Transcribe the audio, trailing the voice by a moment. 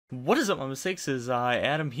What is up, my mistakes? Is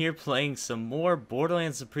Adam here playing some more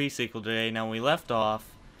Borderlands the pre-sequel today. Now, when we left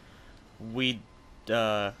off, we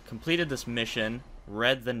completed this mission,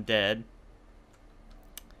 Red Than Dead,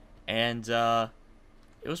 and it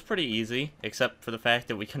was pretty easy, except for the fact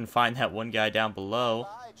that we couldn't find that one guy down below.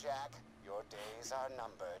 Bye, Jack. Your days are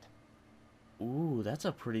numbered. Ooh, that's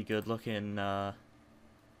a pretty good looking. Alright,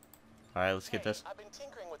 let's get this. I've been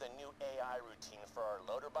tinkering with a new AI routine for our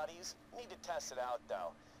loader buddies. Need to test it out, though.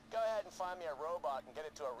 Go ahead and find me a robot and get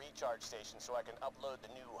it to a recharge station so I can upload the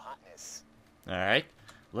new hotness. Alright,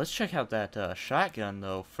 let's check out that shotgun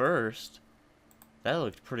though first. That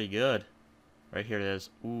looked pretty good. Right here it is.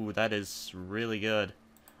 Ooh, that is really good.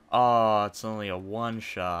 Oh, it's only a one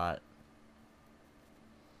shot.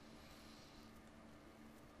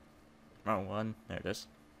 Wrong one. There it is.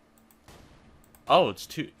 Oh, it's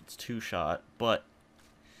two shot, but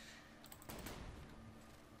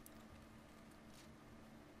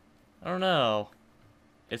I don't know.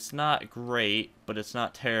 It's not great, but it's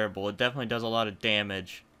not terrible. It definitely does a lot of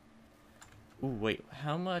damage. Ooh, wait,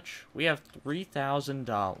 how much? We have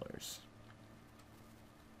 $3,000.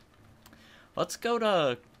 Let's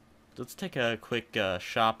take a quick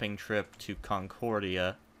shopping trip to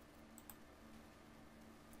Concordia.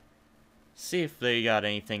 See if they got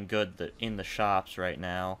anything good in the shops right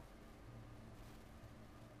now.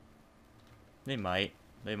 They might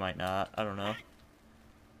not. I don't know.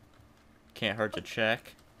 Can't hurt to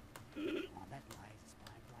check.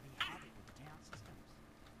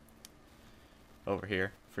 Over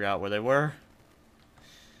here. Forgot where they were.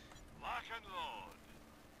 Lock and load.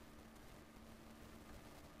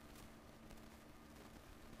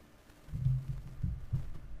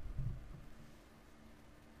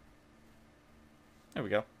 There we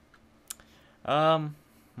go.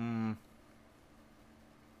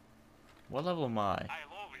 What level am I?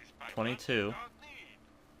 22.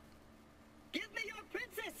 Give me your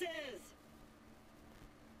princesses!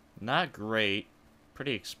 Not great.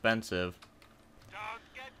 Pretty expensive. Don't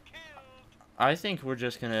get killed. I think we're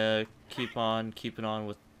just gonna keep on keeping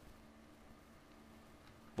on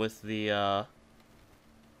with the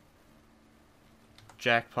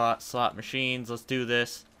jackpot slot machines. Let's do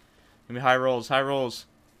this. Give me high rolls, high rolls.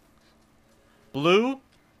 Blue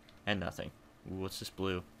and nothing. Ooh, what's this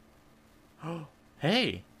blue? Oh,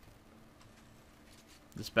 hey.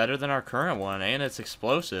 It's better than our current one, and it's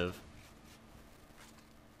explosive.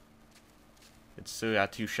 It's still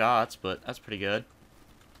got 2 shots, but that's pretty good.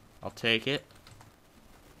 I'll take it.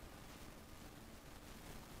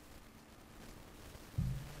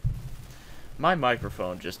 My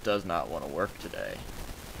microphone just does not want to work today.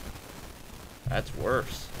 That's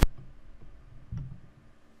worse.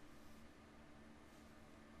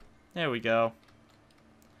 There we go.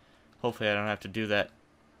 Hopefully I don't have to do that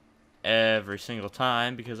every single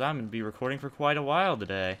time, because I'm going to be recording for quite a while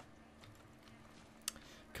today.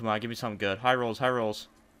 Come on, give me something good. High rolls, high rolls.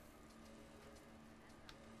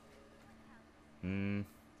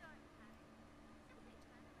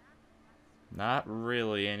 Not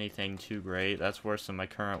really anything too great. That's worse than my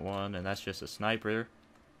current one, and that's just a sniper.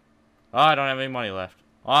 Oh, I don't have any money left.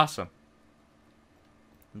 Awesome.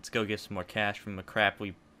 Let's go get some more cash from the crap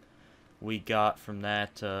we got from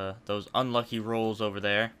that those unlucky rolls over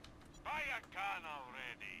there. Buy a gun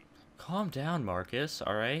already. Calm down, Marcus.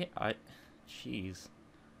 All right. Jeez.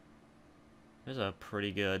 There's a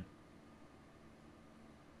pretty good.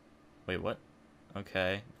 Wait, what?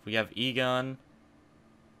 Okay. We have E-gun.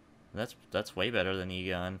 That's way better than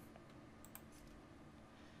E-gun.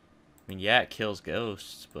 I mean, yeah, it kills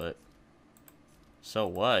ghosts, but so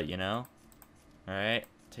what, you know? All right,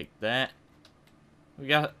 take that. We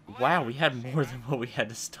got. Wow, we had more than what we had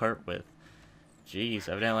to start with. Jeez,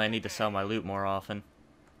 evidently I need to sell my loot more often.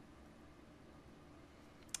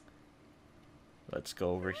 Let's go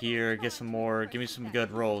over here, get some more. Give me some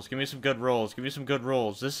good rolls. Give me some good rolls. Give me some good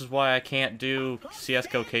rolls. This is why I can't do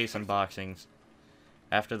CS:GO case unboxings.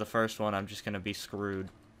 After the first one, I'm just gonna be screwed.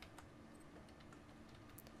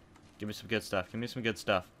 Give me some good stuff. Give me some good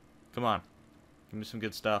stuff. Come on. Give me some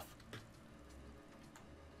good stuff.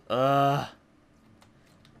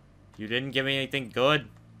 You didn't give me anything good.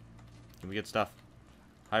 Give me good stuff.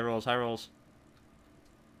 High rolls, high rolls.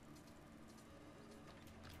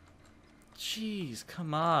 Jeez,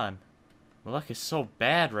 come on. My luck is so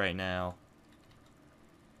bad right now.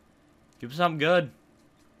 Give me something good.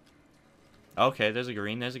 Okay, there's a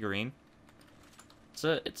green, there's a green.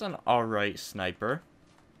 It's an alright sniper.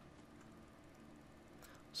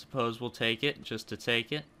 Suppose we'll take it, just to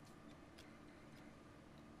take it.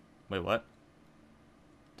 Wait, what?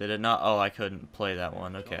 Did it not? Oh, I couldn't play that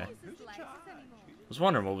one. Okay. I was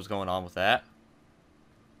wondering what was going on with that.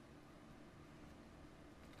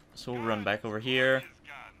 So we'll run back over here.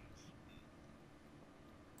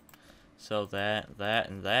 So that,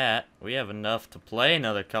 and that. We have enough to play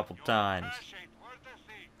another couple times.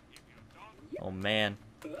 Oh man.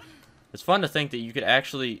 It's fun to think that you could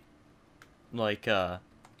actually, like,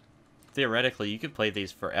 theoretically, you could play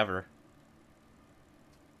these forever.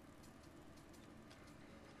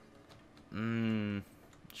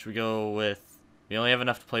 Should we go with... We only have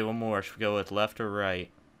enough to play one more. Should we go with left or right?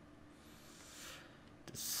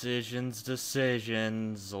 Decisions,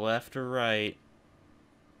 decisions. Left or right?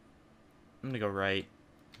 I'm gonna go right.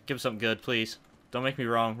 Give us something good, please. Don't make me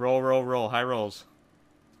wrong. Roll, roll, roll. High rolls.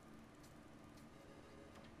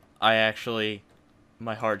 I actually...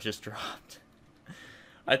 My heart just dropped.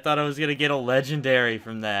 I thought I was gonna get a legendary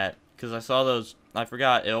from that. Because I saw those... I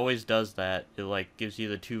forgot, it always does that. It, like, gives you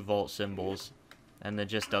the 2-volt symbols. And then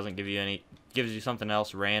just doesn't give you any... Gives you something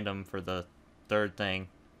else random for the third thing.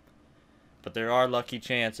 But there are lucky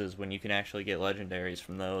chances when you can actually get legendaries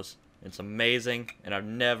from those. It's amazing, and I've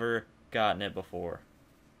never gotten it before.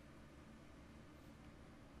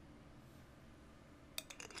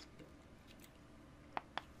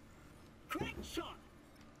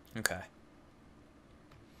 Okay.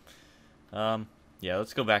 Yeah,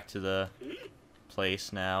 let's go back to the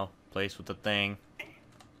place now. Place with the thing.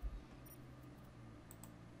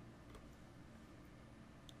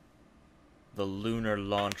 The lunar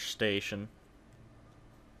launch station.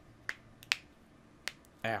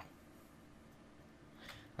 Ow.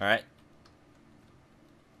 Alright.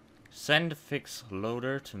 Send fix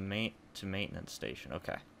loader to maintenance station.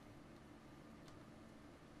 Okay.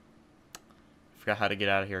 Forgot how to get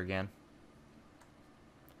out of here again.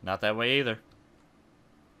 Not that way either.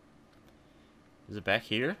 Is it back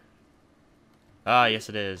here? Ah, yes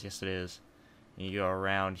it is. Yes it is. And you go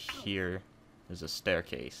around here. There's a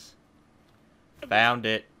staircase. Found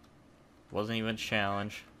it. Wasn't even a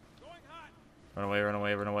challenge. Run away, run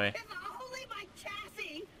away, run away. If only my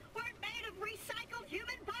chassis weren't made of recycled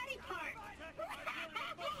human body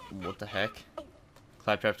parts. What the heck?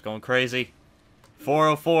 Claptrap's going crazy.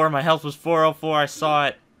 404. My health was 404. I saw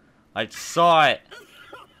it. I saw it.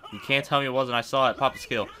 You can't tell me it wasn't. I saw it. Pop the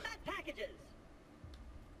skill.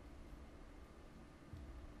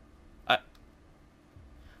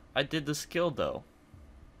 I did the skill though.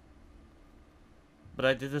 But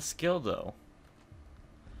I did the skill though.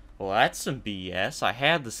 Well, that's some BS. I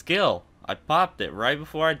had the skill. I popped it right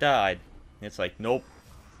before I died. It's like, nope.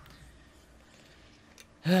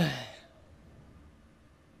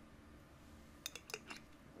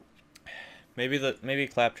 Maybe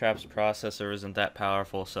Claptrap's processor isn't that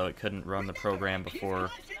powerful, so it couldn't run the program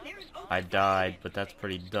before I died, but that's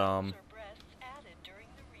pretty dumb.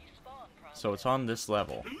 So it's on this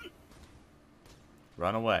level.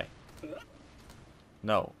 Run away.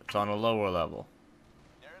 No, it's on a lower level.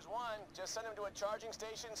 There's one. Just send him to a charging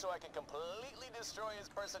station so I can completely destroy his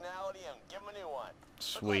personality and give him a new one.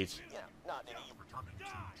 Sweet. But, like, not any.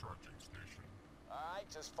 Alright,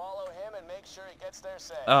 just follow him and make sure he gets there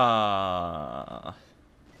safe. How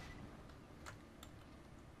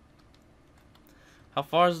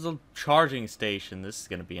far is the charging station? This is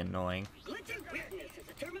gonna be annoying.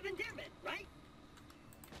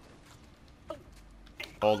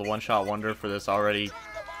 Oh, the one-shot wonder for this already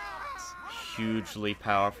hugely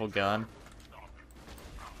powerful gun.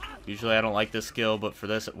 Usually I don't like this skill, but for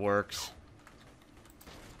this it works.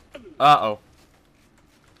 Uh-oh.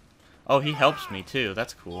 Oh, he helps me too.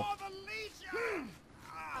 That's cool.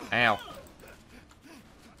 Ow.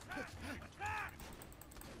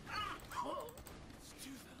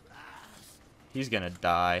 He's gonna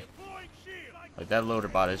die. Like, that loader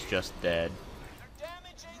bot is just dead.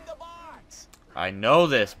 I know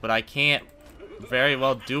this, but I can't very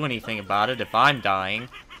well do anything about it if I'm dying.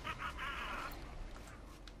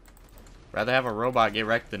 Rather have a robot get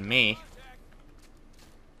wrecked than me.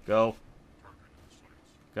 Go.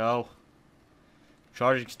 Go.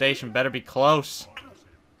 Charging station better be close.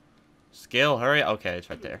 Skill, hurry. Okay, it's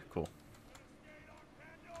right there. Cool.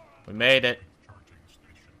 We made it.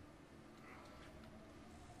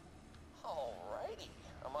 Alrighty.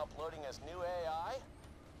 I'm uploading his new AI.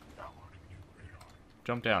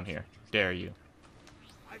 Jump down here. Dare you.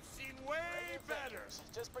 I've seen way better.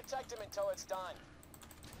 Just protect him until it's done.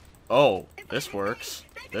 Oh, this works.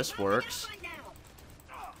 This works.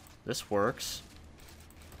 This works.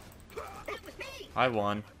 I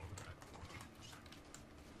won.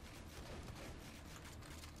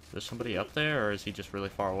 There's somebody up there, or is he just really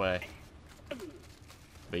far away?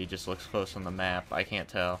 But he just looks close on the map. I can't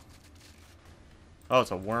tell. Oh,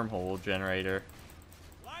 it's a wormhole generator.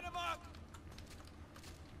 Line 'em up.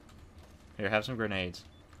 Here, have some grenades.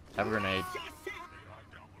 Have a grenade.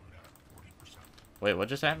 Wait, what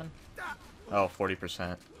just happened? Oh,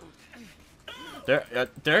 40%.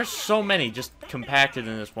 There's so many just compacted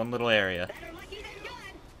in this one little area. Better lucky than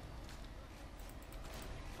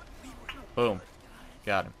good. Boom.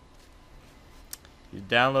 Got him. He's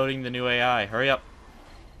downloading the new AI. Hurry up.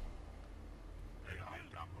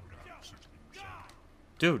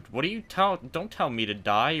 Dude, what are you don't tell me to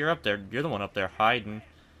die. You're up there. You're the one up there hiding.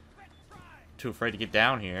 Too afraid to get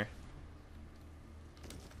down here.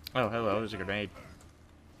 Oh, hello. There's a grenade.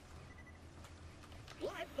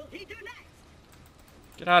 What will he do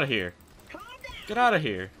next? Get out of here. Calm down. Get out of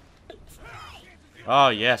here. Oh,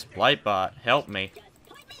 yes. Blightbot. Help me.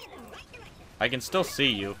 Point me in the right direction. I can still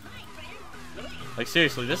see you. Like,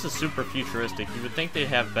 seriously, this is super futuristic. You would think they'd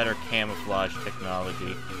have better camouflage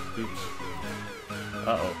technology. Oops.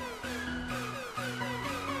 Uh-oh.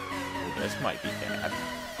 This might be bad.